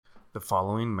The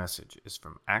following message is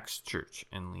from Axe Church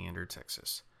in Leander,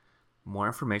 Texas. More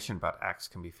information about Axe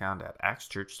can be found at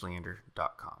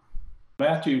axchurchleander.com.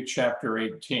 Matthew chapter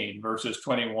 18, verses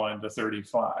 21 to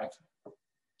 35.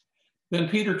 Then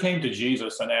Peter came to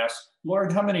Jesus and asked,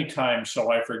 "Lord, how many times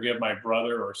shall I forgive my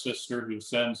brother or sister who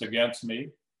sins against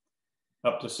me?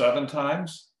 Up to 7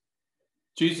 times?"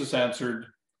 Jesus answered,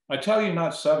 "I tell you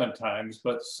not 7 times,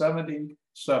 but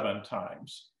 77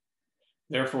 times.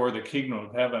 Therefore, the kingdom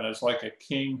of heaven is like a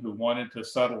king who wanted to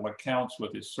settle accounts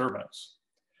with his servants.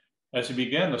 As he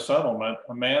began the settlement,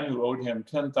 a man who owed him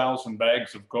 10,000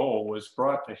 bags of gold was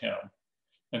brought to him.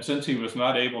 And since he was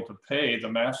not able to pay, the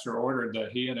master ordered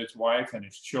that he and his wife and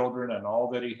his children and all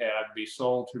that he had be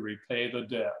sold to repay the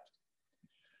debt.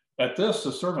 At this,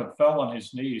 the servant fell on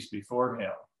his knees before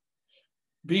him.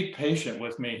 'Be patient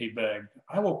with me,' he begged.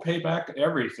 'I will pay back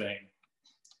everything.'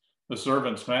 The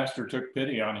servant's master took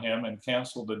pity on him and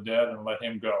canceled the debt and let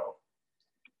him go.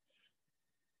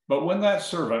 But when that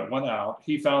servant went out,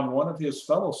 he found one of his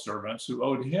fellow servants who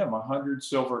owed him 100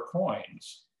 silver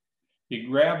coins. He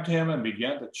grabbed him and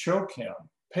began to choke him.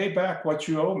 'Pay back what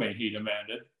you owe me,' he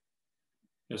demanded.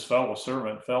 His fellow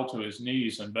servant fell to his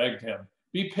knees and begged him,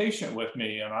 'Be patient with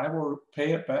me and I will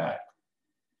pay it back.'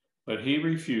 But he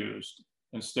refused.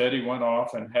 Instead, he went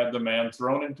off and had the man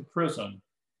thrown into prison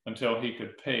until he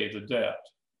could pay the debt.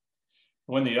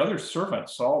 When the other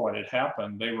servants saw what had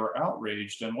happened, they were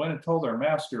outraged and went and told their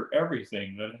master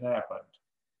everything that had happened.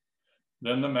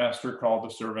 Then the master called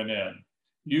the servant in.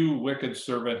 'You wicked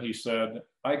servant,' he said,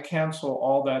 'I cancel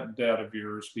all that debt of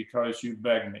yours because you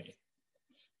begged me.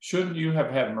 Shouldn't you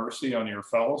have had mercy on your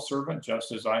fellow servant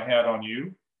just as I had on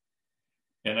you?'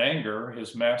 In anger,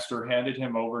 his master handed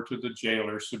him over to the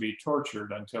jailers to be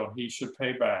tortured until he should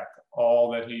pay back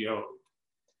all that he owed.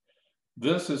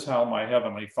 This is how my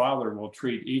heavenly Father will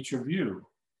treat each of you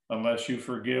unless you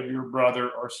forgive your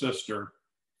brother or sister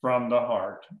from the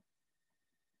heart."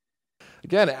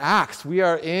 Again, Acts, we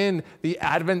are in the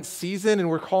Advent season, and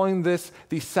we're calling this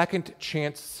the Second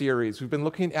Chance series. We've been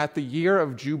looking at the year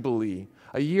of Jubilee,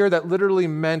 a year that literally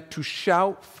meant to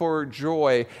shout for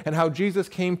joy, and how Jesus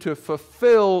came to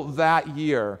fulfill that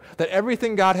year, that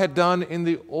everything God had done in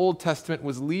the Old Testament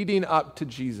was leading up to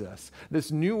Jesus,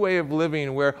 this new way of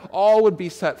living where all would be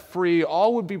set free,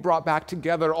 all would be brought back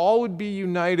together, all would be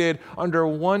united under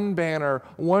one banner,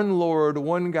 one Lord,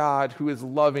 one God who is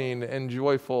loving and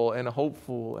joyful and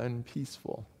hopeful and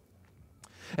peaceful.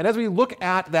 And as we look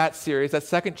at that series, that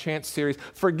Second Chance series,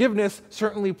 forgiveness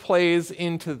certainly plays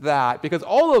into that, because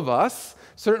all of us,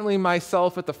 certainly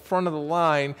myself at the front of the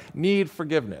line, need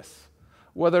forgiveness.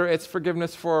 Whether it's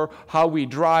forgiveness for how we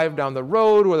drive down the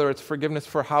road, whether it's forgiveness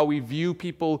for how we view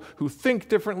people who think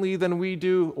differently than we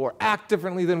do, or act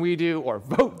differently than we do, or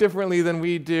vote differently than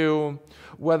we do,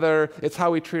 whether it's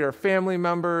how we treat our family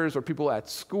members or people at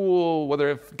school,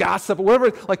 whether it's gossip,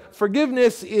 whatever, like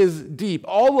forgiveness is deep.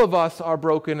 All of us are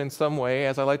broken in some way,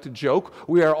 as I like to joke.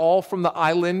 We are all from the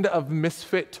island of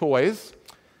misfit toys.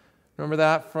 Remember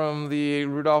that from the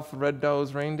Rudolph the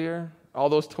Red-Nosed Reindeer? All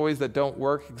those toys that don't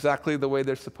work exactly the way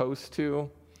they're supposed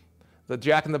to. The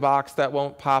Jack-in-the-Box that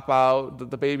won't pop out,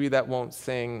 the baby that won't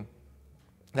sing.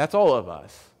 That's all of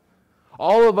us.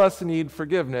 All of us need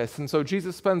forgiveness. And so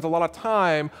Jesus spends a lot of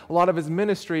time, a lot of his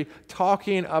ministry,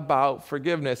 talking about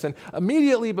forgiveness. And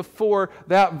immediately before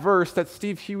that verse that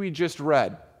Steve Huey just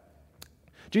read,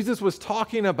 Jesus was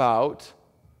talking about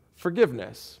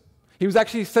forgiveness. He was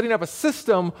actually setting up a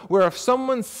system where if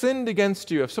someone sinned against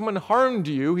you, if someone harmed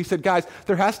you, he said, guys,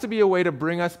 there has to be a way to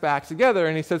bring us back together.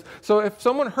 And he says, so if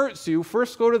someone hurts you,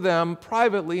 first go to them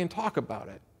privately and talk about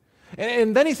it.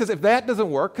 And then he says, if that doesn't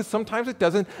work, because sometimes it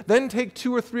doesn't, then take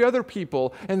 2 or 3 other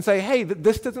people and say, hey,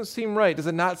 this doesn't seem right. Does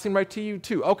it not seem right to you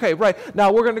too? Okay, right.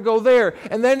 Now we're going to go there.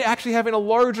 And then actually having a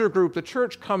larger group, the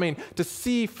church coming to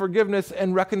see forgiveness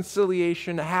and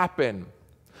reconciliation happen.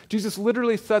 Jesus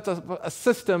literally sets up a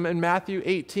system in Matthew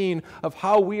 18 of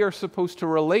how we are supposed to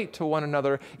relate to one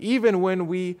another, even when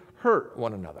we hurt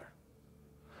one another.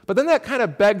 But then that kind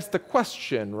of begs the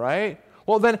question, right?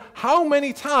 Well, then how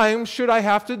many times should I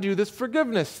have to do this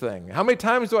forgiveness thing? How many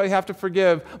times do I have to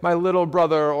forgive my little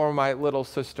brother or my little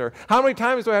sister? How many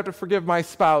times do I have to forgive my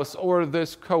spouse or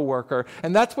this coworker?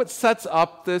 And that's what sets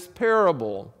up this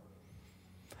parable.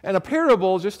 And a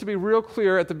parable, just to be real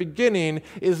clear at the beginning,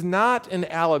 is not an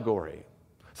allegory.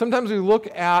 Sometimes we look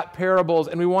at parables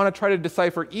and we want to try to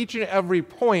decipher each and every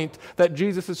point that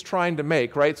Jesus is trying to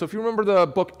make, right? So if you remember the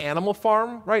book Animal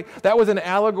Farm, right? That was an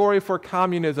allegory for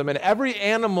communism. And every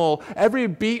animal, every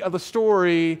beat of the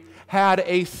story had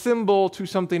a symbol to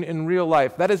something in real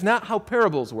life. That is not how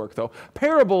parables work, though.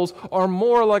 Parables are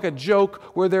more like a joke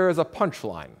where there is a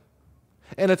punchline.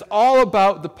 And it's all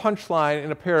about the punchline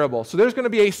in a parable. So there's going to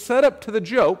be a setup to the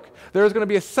joke. There's going to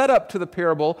be a setup to the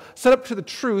parable, setup to the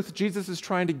truth Jesus is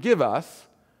trying to give us.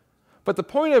 But the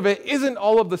point of it isn't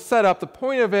all of the setup. The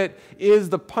point of it is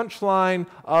the punchline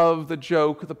of the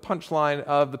joke, the punchline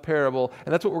of the parable.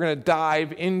 And that's what we're going to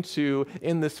dive into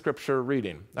in this scripture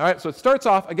reading. All right, so it starts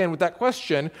off, again, with that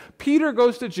question. Peter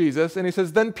goes to Jesus, and he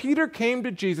says, "Then Peter came to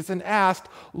Jesus and asked,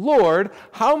 'Lord,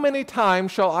 how many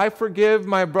times shall I forgive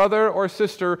my brother or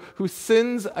sister who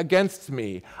sins against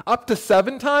me? Up to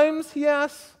 7 times?' he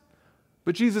asks.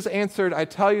 But Jesus answered, 'I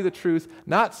tell you the truth,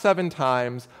 not 7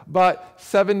 times, but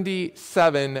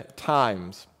 77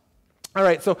 times. All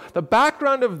right, so the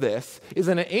background of this is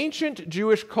in an ancient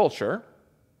Jewish culture,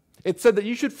 it said that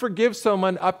you should forgive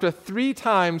someone up to 3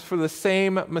 times for the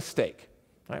same mistake.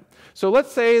 Right? So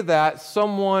let's say that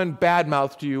someone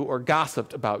badmouthed you or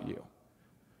gossiped about you.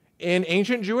 In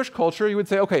ancient Jewish culture, you would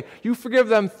say, okay, you forgive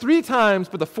them 3 times,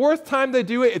 but the 4th time they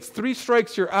do it, it's 3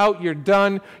 strikes, you're out, you're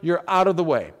done, you're out of the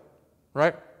way.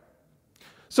 Right?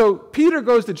 So Peter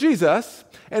goes to Jesus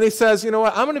and he says, you know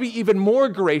what, I'm going to be even more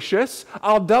gracious.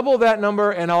 I'll double that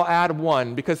number and I'll add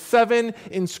 1 because 7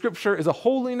 in Scripture is a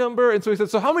holy number. And so he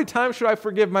says, so how many times should I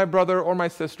forgive my brother or my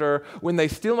sister when they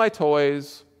steal my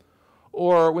toys,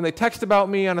 or when they text about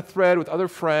me on a thread with other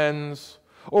friends,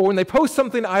 or when they post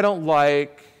something I don't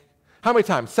like? How many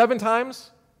times? 7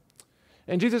 times?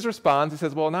 And Jesus responds, he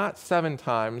says, well, not 7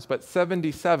 times, but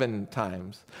 77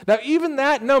 times. Now, even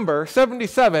that number,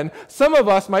 77, some of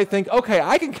us might think, okay,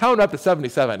 I can count up to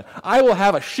 77. I will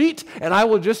have a sheet, and I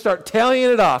will just start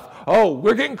tallying it off. Oh,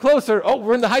 we're getting closer. Oh,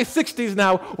 we're in the high 60s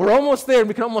now. We're almost there, and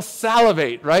we can almost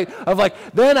salivate, right? Of like,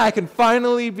 then I can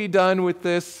finally be done with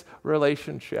this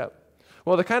relationship.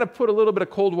 Well, to kind of put a little bit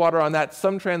of cold water on that,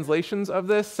 some translations of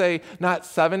this say not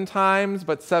 7 times,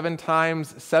 but 7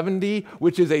 times 70,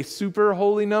 which is a super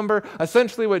holy number.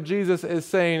 Essentially what Jesus is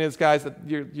saying is, guys, that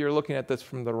you're looking at this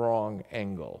from the wrong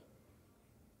angle.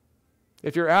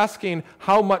 If you're asking,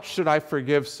 how much should I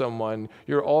forgive someone,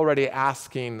 you're already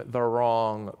asking the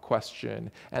wrong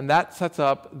question. And that sets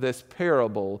up this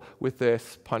parable with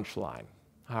this punchline.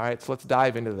 All right, so let's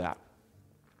dive into that.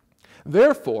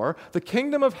 Therefore, the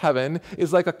kingdom of heaven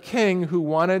is like a king who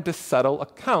wanted to settle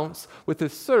accounts with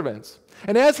his servants.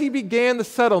 And as he began the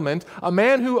settlement, a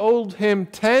man who owed him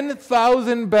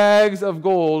 10,000 bags of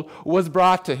gold was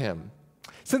brought to him.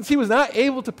 Since he was not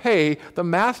able to pay, the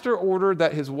master ordered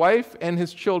that his wife and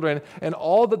his children and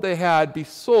all that they had be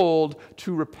sold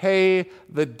to repay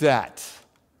the debt.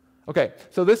 Okay,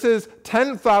 so this is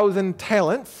 10,000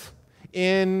 talents.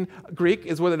 In Greek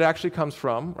is what it actually comes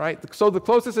from, right? So the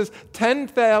closest is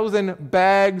 10,000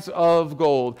 bags of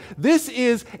gold. This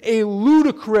is a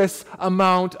ludicrous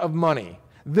amount of money.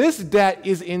 This debt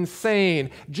is insane.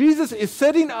 Jesus is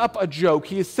setting up a joke.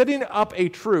 He is setting up a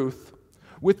truth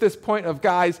with this point of,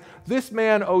 guys, this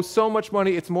man owes so much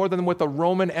money, it's more than what the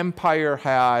Roman Empire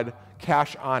had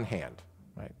cash on hand.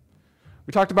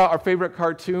 We talked about our favorite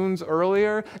cartoons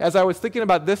earlier. As I was thinking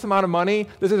about this amount of money,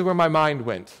 this is where my mind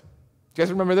went. You guys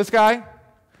remember this guy?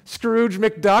 Scrooge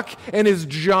McDuck and his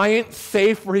giant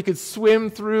safe where he could swim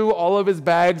through all of his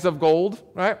bags of gold,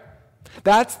 right?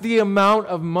 That's the amount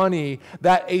of money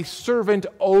that a servant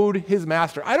owed his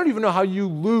master. I don't even know how you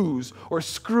lose or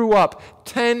screw up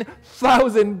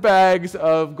 10,000 bags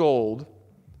of gold.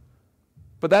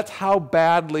 But that's how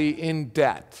badly in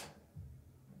debt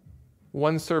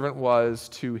one servant was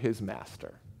to his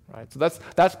master. Right? So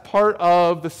that's part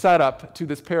of the setup to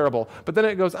this parable. But then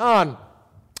it goes on,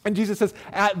 and Jesus says,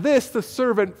 at this the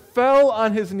servant fell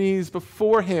on his knees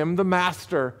before him, the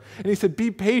master. And he said, be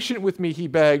patient with me, he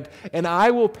begged, and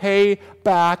I will pay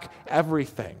back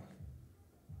everything.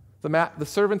 The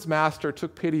servant's master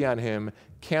took pity on him,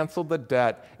 canceled the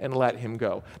debt, and let him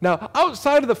go. Now,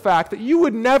 outside of the fact that you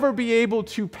would never be able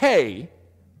to pay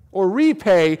or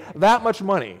repay that much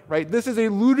money, right? This is a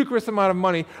ludicrous amount of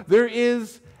money. There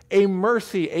is a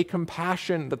mercy, a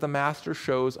compassion that the master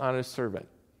shows on his servant,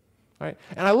 right?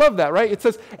 And I love that, right? It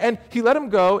says, and he let him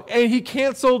go, and he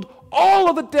canceled all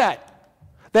of the debt.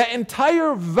 That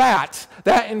entire vat,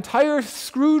 that entire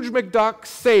Scrooge McDuck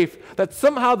safe that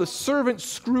somehow the servant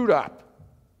screwed up,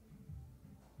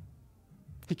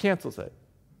 he cancels it.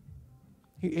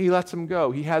 He lets him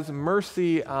go. He has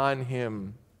mercy on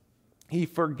him. He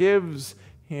forgives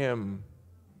him.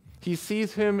 He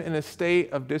sees him in a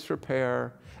state of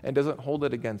disrepair and doesn't hold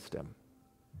it against him.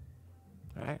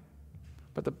 Right?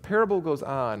 But the parable goes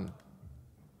on.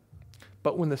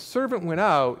 But when the servant went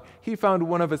out, he found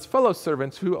one of his fellow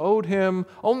servants who owed him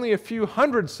only a few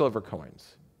hundred silver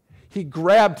coins. He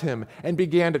grabbed him and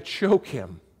began to choke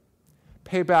him.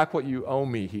 Pay back what you owe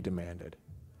me, he demanded.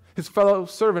 His fellow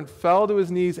servant fell to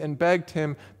his knees and begged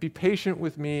him, "Be patient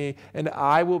with me, and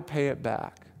I will pay it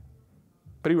back."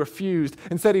 But he refused.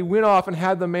 Instead, he went off and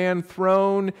had the man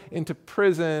thrown into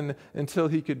prison until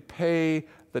he could pay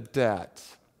the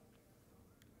debt.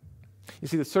 You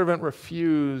see, the servant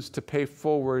refused to pay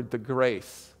forward the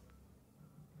grace,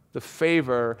 the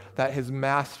favor that his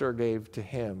master gave to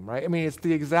him, right? I mean, it's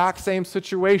the exact same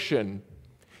situation.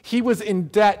 He was in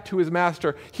debt to his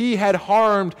master. He had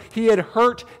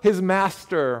hurt his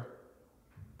master.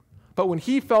 But when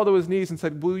he fell to his knees and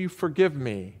said, "Will you forgive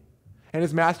me?" and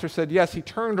his master said yes, he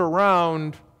turned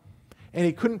around and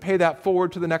he couldn't pay that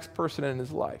forward to the next person in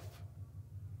his life.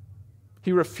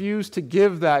 He refused to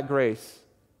give that grace.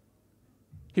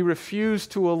 He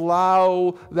refused to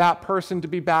allow that person to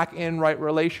be back in right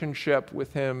relationship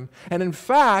with him. And in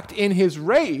fact, in his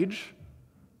rage,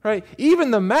 right,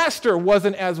 even the master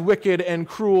wasn't as wicked and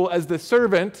cruel as the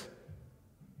servant.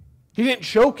 He didn't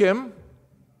choke him.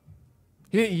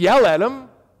 He didn't yell at him.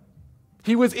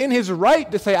 He was in his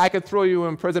right to say, "I could throw you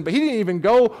in prison," but he didn't even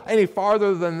go any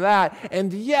farther than that.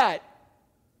 And yet,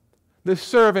 the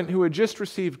servant who had just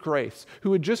received grace,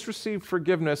 who had just received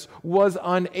forgiveness, was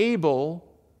unable,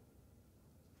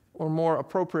 or more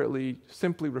appropriately,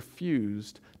 simply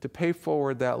refused to pay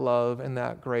forward that love and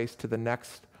that grace to the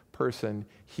next person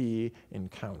he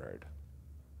encountered.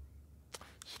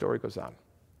 Story goes on.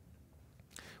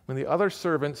 When the other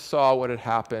servants saw what had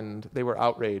happened, they were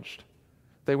outraged.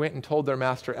 They went and told their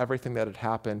master everything that had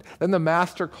happened. Then the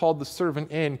master called the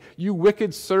servant in. "You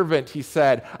wicked servant," he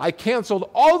said, "I canceled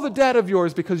all the debt of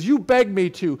yours because you begged me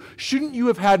to. Shouldn't you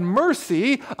have had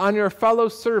mercy on your fellow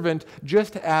servant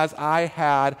just as I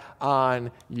had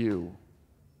on you?"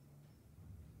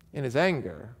 In his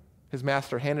anger, his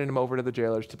master handed him over to the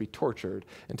jailers to be tortured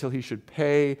until he should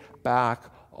pay back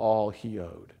all he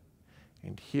owed.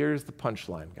 And here's the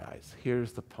punchline, guys.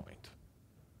 Here's the point.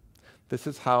 This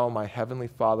is how my heavenly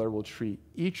Father will treat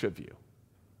each of you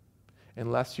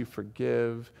unless you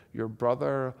forgive your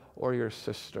brother or your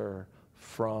sister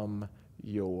from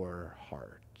your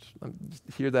heart.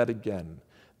 Hear that again.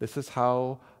 This is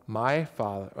how my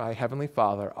heavenly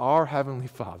Father, our heavenly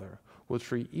Father, will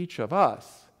treat each of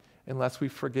us unless we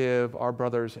forgive our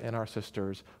brothers and our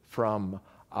sisters from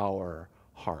our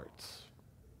hearts.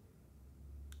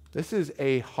 This is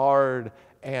a hard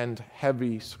and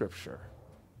heavy scripture.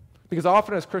 Because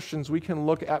often as Christians, we can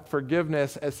look at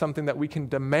forgiveness as something that we can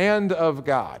demand of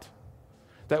God,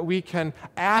 that we can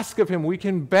ask of Him, we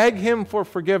can beg Him for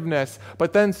forgiveness,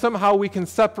 but then somehow we can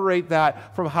separate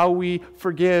that from how we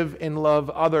forgive and love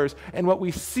others. And what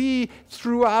we see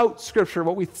throughout Scripture,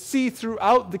 what we see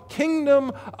throughout the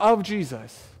kingdom of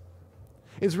Jesus,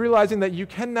 is realizing that you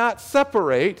cannot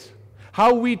separate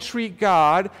how we treat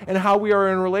God and how we are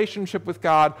in relationship with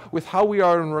God with how we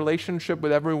are in relationship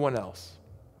with everyone else.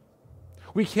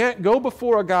 We can't go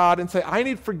before a God and say, "I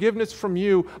need forgiveness from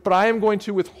you, but I am going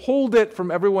to withhold it from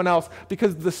everyone else,"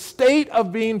 because the state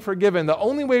of being forgiven, the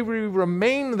only way we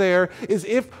remain there is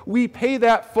if we pay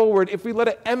that forward, if we let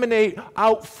it emanate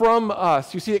out from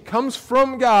us. You see, it comes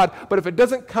from God, but if it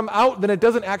doesn't come out, then it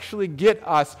doesn't actually get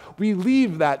us. We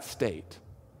leave that state.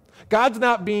 God's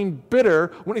not being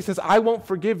bitter when He says, "I won't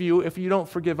forgive you if you don't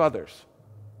forgive others."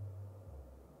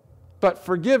 But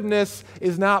forgiveness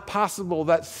is not possible.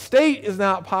 That state is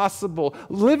not possible.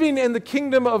 Living in the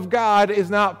kingdom of God is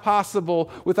not possible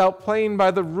without playing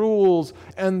by the rules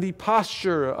and the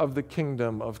posture of the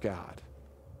kingdom of God.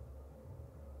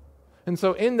 And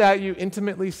so in that, you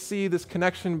intimately see this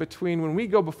connection between when we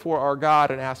go before our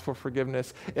God and ask for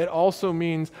forgiveness, it also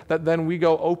means that then we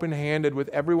go open-handed with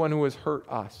everyone who has hurt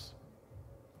us.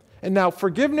 And now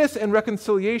forgiveness and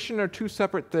reconciliation are two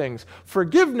separate things.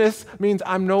 Forgiveness means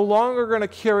I'm no longer going to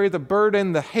carry the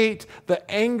burden, the hate, the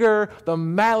anger, the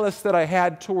malice that I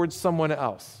had towards someone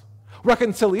else.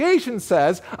 Reconciliation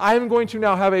says I'm going to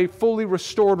now have a fully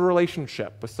restored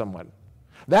relationship with someone.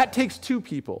 That takes two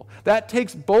people. That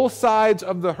takes both sides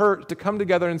of the hurt to come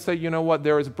together and say, "You know what,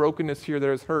 there is brokenness here,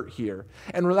 there is hurt here."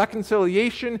 And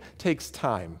reconciliation takes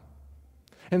time.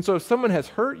 And so if someone has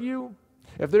hurt you,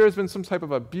 if there has been some type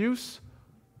of abuse,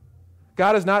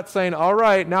 God is not saying, "All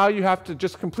right, now you have to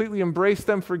just completely embrace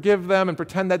them, forgive them, and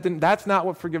pretend that didn't." That's not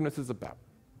what forgiveness is about.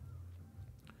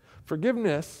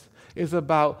 Forgiveness is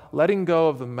about letting go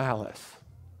of the malice,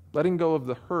 letting go of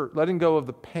the hurt, letting go of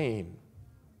the pain,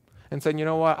 and saying, "You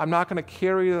know what, I'm not going to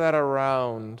carry that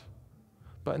around,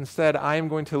 but instead I am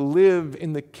going to live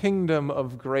in the kingdom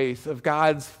of grace, of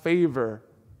God's favor,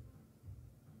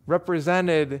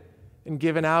 represented and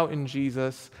given out in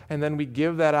Jesus, and then we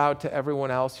give that out to everyone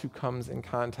else who comes in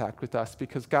contact with us.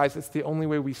 Because, guys, it's the only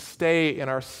way we stay in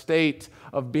our state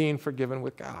of being forgiven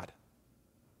with God.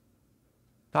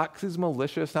 Not because he's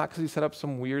malicious, not because he set up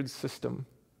some weird system,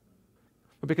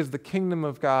 but because the kingdom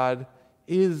of God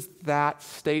is that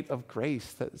state of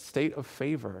grace, that state of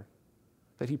favor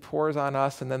that he pours on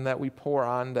us and then that we pour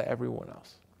on to everyone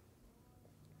else.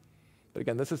 But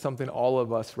again, this is something all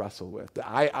of us wrestle with.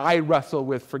 I wrestle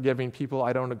with forgiving people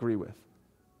I don't agree with.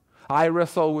 I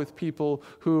wrestle with people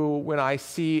who, when I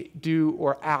see, do,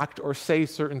 or act, or say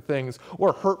certain things,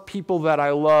 or hurt people that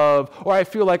I love, or I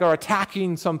feel like are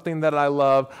attacking something that I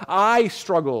love, I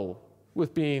struggle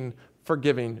with being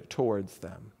forgiving towards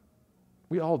them.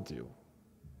 We all do.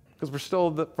 Because we're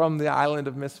still from the island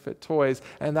of misfit toys,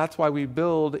 and that's why we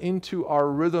build into our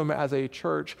rhythm as a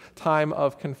church time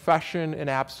of confession and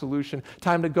absolution,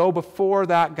 time to go before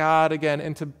that God again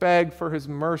and to beg for his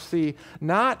mercy,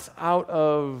 not out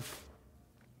of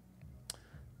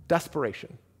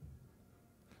desperation,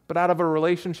 but out of a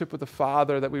relationship with the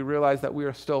Father that we realize that we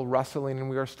are still wrestling and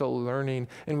we are still learning,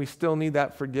 and we still need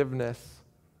that forgiveness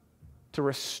to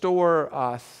restore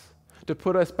us, to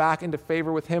put us back into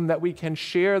favor with him, that we can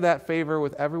share that favor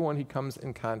with everyone he comes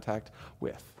in contact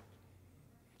with.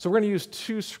 So we're going to use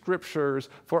two scriptures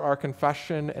for our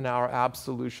confession and our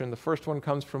absolution. The first one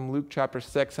comes from Luke chapter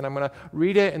 6, and I'm going to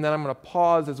read it, and then I'm going to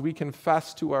pause as we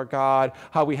confess to our God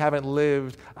how we haven't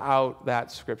lived out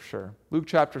that scripture. Luke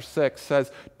chapter 6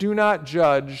 says, "Do not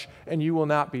judge, and you will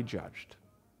not be judged.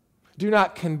 Do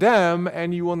not condemn,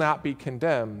 and you will not be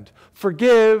condemned.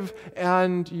 Forgive,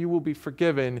 and you will be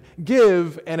forgiven.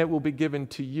 Give, and it will be given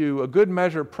to you. A good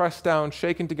measure, pressed down,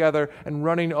 shaken together, and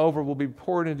running over will be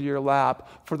poured into your lap.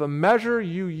 For the measure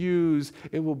you use,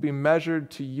 it will be measured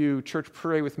to you." Church,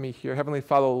 pray with me here. Heavenly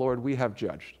Father, Lord, we have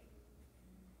judged.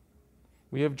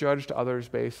 We have judged others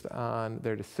based on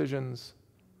their decisions,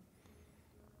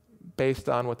 based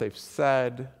on what they've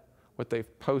said, what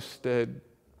they've posted.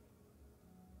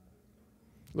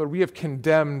 Lord, we have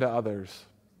condemned others.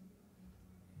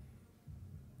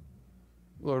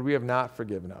 Lord, we have not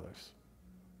forgiven others.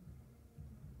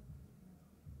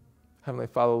 Heavenly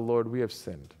Father, Lord, we have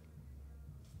sinned.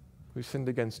 We've sinned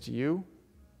against you,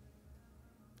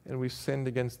 and we've sinned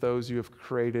against those you have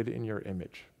created in your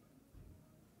image.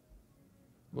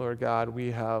 Lord God,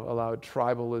 we have allowed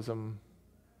tribalism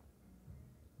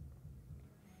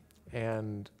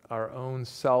and our own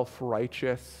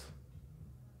self-righteous,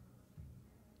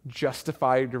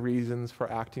 justified reasons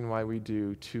for acting why we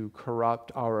do to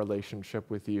corrupt our relationship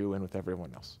with you and with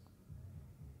everyone else.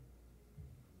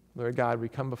 Lord God, we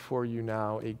come before you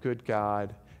now, a good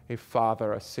God, a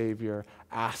Father, a Savior,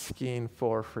 asking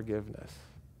for forgiveness,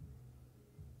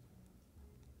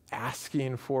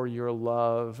 asking for your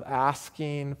love,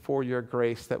 asking for your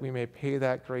grace, that we may pay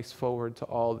that grace forward to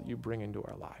all that you bring into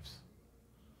our lives.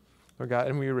 Lord God,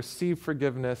 and we receive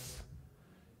forgiveness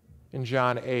in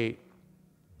John 8,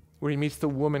 where he meets the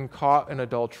woman caught in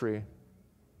adultery,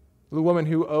 the woman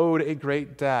who owed a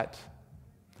great debt.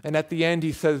 And at the end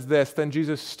he says this, "Then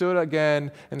Jesus stood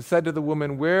again and said to the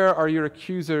woman, 'Where are your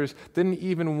accusers? Didn't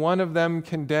even one of them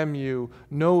condemn you?'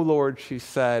 'No, Lord,' she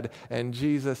said. And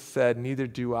Jesus said, 'Neither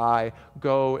do I.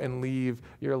 Go and leave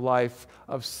your life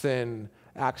of sin.'"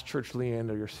 Acts Church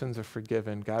Leander, your sins are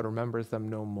forgiven. God remembers them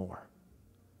no more.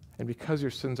 And because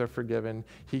your sins are forgiven,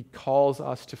 he calls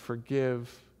us to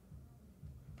forgive,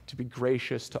 to be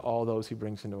gracious to all those he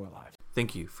brings into our lives.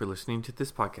 Thank you for listening to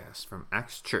this podcast from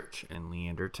Acts Church in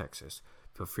Leander, Texas.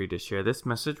 Feel free to share this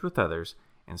message with others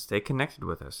and stay connected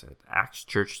with us at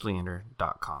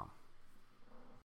actschurchleander.com.